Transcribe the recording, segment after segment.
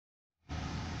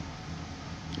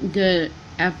Good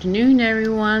afternoon,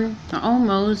 everyone.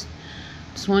 Almost.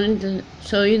 Just wanted to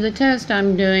show you the test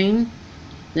I'm doing.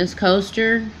 This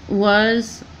coaster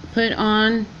was put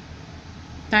on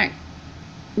back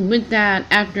with that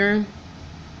after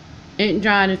it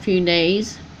dried a few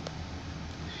days,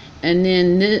 and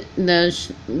then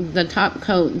the top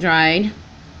coat dried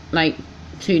like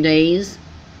 2 days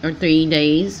or 3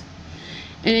 days,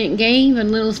 and it gave a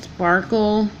little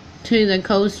sparkle to the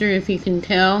coaster, if you can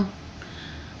tell.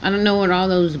 I don't know what all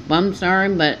those bumps are,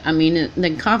 but I mean,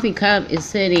 the coffee cup is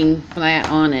sitting flat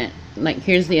on it. Like,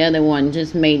 here's the other one,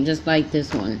 just made just like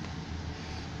this one.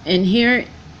 And here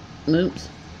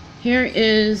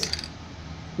is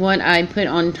what I put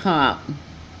on top.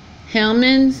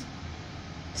 Hellmann's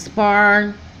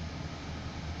Spar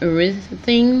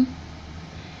Erything.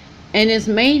 And it's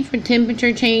made for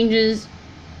temperature changes,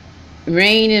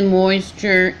 rain and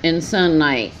moisture, and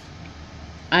sunlight.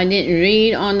 I didn't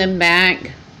read on the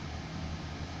back.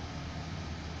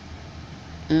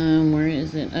 Where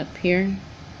is it? Up here?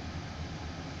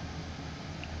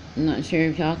 I'm not sure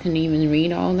if y'all can even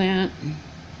read all that.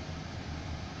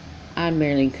 I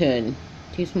barely could.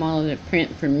 Too small of a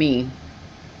print for me.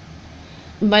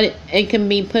 But it can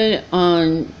be put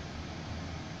on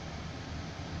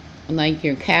like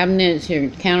your cabinets, your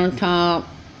countertop,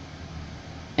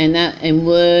 and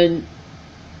wood,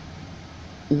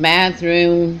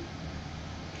 bathroom.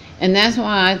 And that's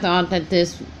why I thought that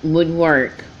this would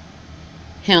work.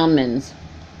 Hellmann's.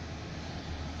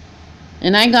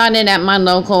 And I got it at my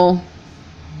local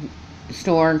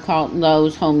store called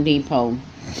Lowe's Home Depot.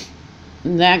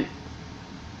 That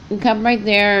cup right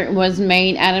there was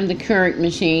made out of the Keurig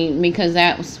machine because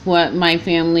that's what my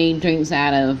family drinks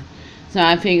out of. So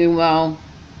I figured, well,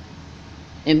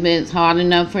 if it's hot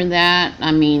enough for that,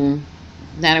 I mean,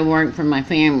 that'll work for my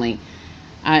family.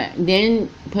 I didn't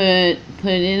put it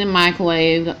in the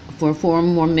microwave for 4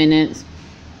 more minutes.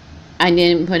 I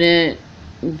didn't put it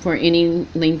for any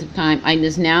length of time. I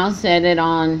just now set it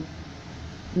on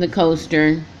the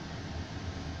coaster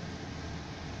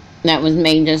that was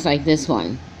made just like this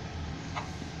one.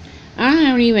 I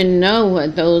don't even know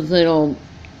what those little...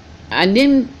 I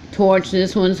didn't torch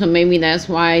this one, so maybe that's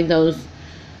why those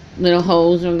little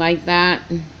holes are like that.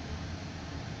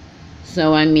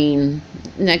 So, I mean,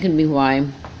 that could be why.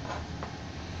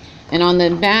 And on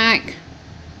the back,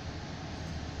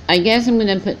 I guess I'm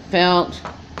going to put felt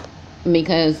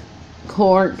because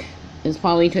cork is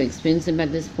probably too expensive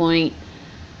at this point.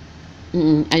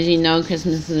 As you know,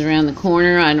 Christmas is around the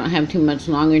corner. I don't have too much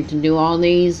longer to do all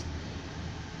these.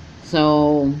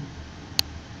 So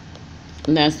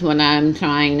that's what I'm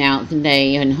trying out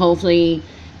today. And hopefully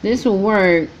this will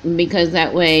work, because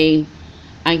that way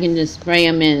I can just spray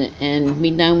them in and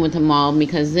be done with them all.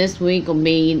 Because this week will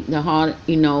be the hot,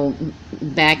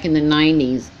 back in the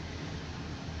 90s.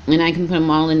 And I can put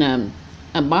them all in a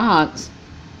box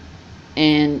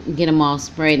and get them all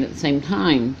sprayed at the same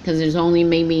time. Because there's only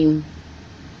maybe,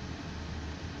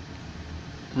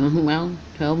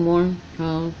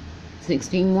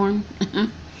 16 more.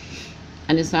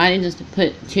 I decided just to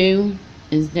put 2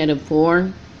 instead of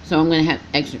 4. So I'm going to have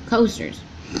extra coasters.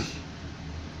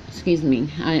 Excuse me.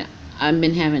 I've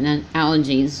been having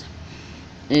allergies.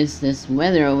 It's this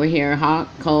weather over here. Hot,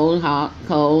 cold,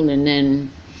 and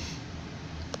then...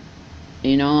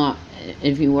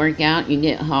 if you work out, you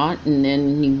get hot, and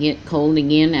then you get cold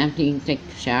again after you take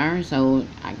a shower. So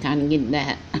I kind of get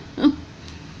that.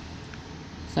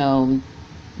 So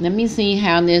let me see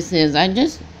how this is.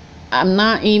 I'm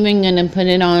not even going to put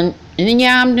it on. And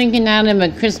yeah, I'm drinking out of a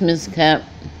Christmas cup.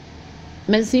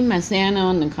 But see, my Santa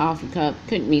on the coffee cup.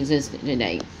 Couldn't resist it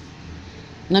today.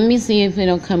 Let me see if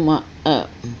it'll come up.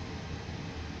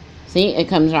 See, it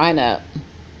comes right up.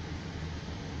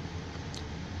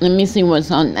 Let me see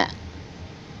what's on that.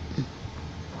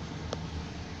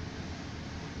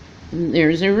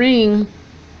 There's a ring,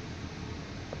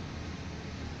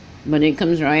 but it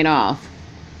comes right off.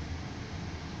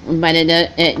 But it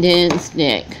didn't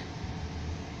stick.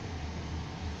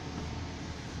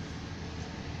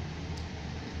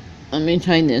 Let me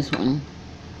try this one.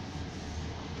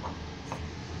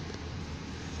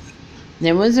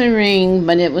 There was a ring,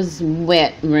 but it was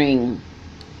wet ring.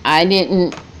 I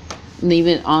didn't leave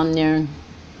it on there.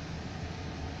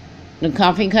 The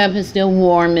coffee cup is still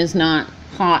warm. It's not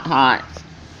hot.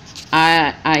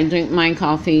 I drink my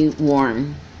coffee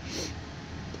warm.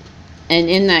 And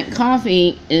in that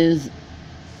coffee is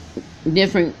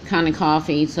different kind of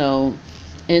coffee. So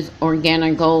it's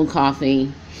organic gold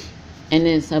coffee. And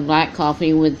it's a black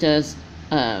coffee with just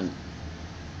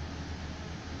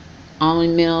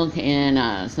almond milk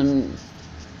and some,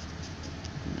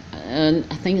 I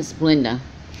think it's Splenda.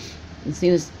 Let's see,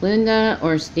 it's Splenda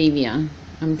or Stevia.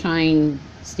 I'm trying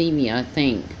Stevia, I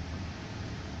think.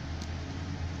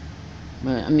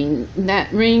 But I mean,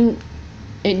 that ring,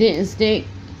 it didn't stick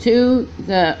to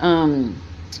the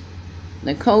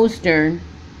coaster,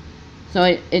 so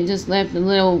it just left a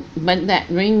little, but that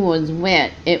ring was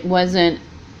wet. It wasn't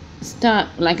stuck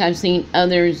like I've seen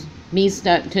others be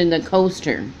stuck to the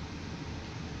coaster.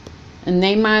 And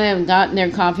they might have got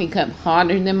their coffee cup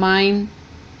hotter than mine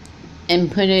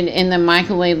and put it in the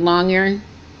microwave longer.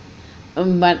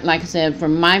 But like I said, for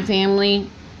my family,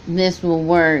 this will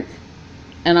work.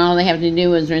 And all they have to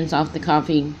do is rinse off the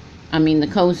the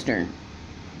coaster.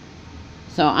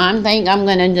 So I'm going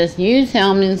to just use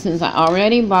Hellmann's since I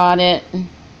already bought it.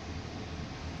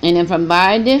 And if I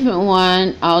buy a different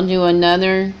one, I'll do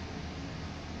another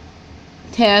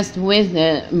test with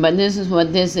it. But this is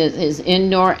what this is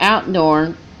indoor,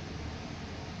 outdoor.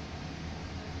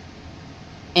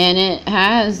 And it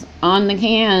has on the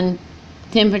can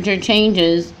temperature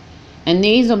changes. And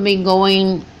these will be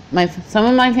going, some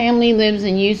of my family lives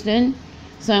in Houston,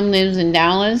 some lives in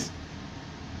Dallas,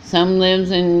 some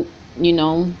lives in,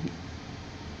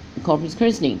 Corpus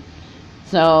Christi.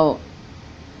 So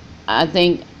I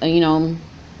think, let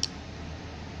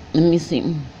me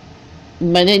see.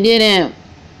 But it didn't.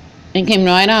 It came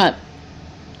right up.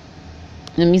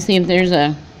 Let me see if there's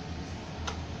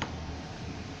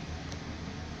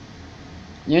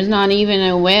not even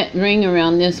a wet ring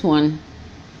around this one.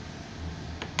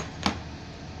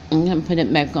 I'm going to put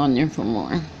it back on there for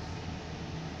more.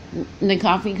 The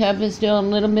coffee cup is still a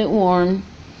little bit warm.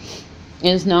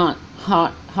 It's not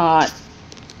hot.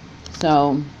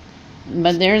 So,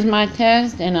 but there's my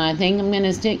test, and I think I'm going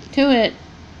to stick to it.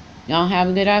 Y'all have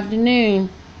a good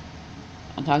afternoon.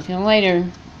 I'll talk to you later.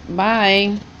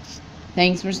 Bye.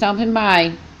 Thanks for stopping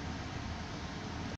by.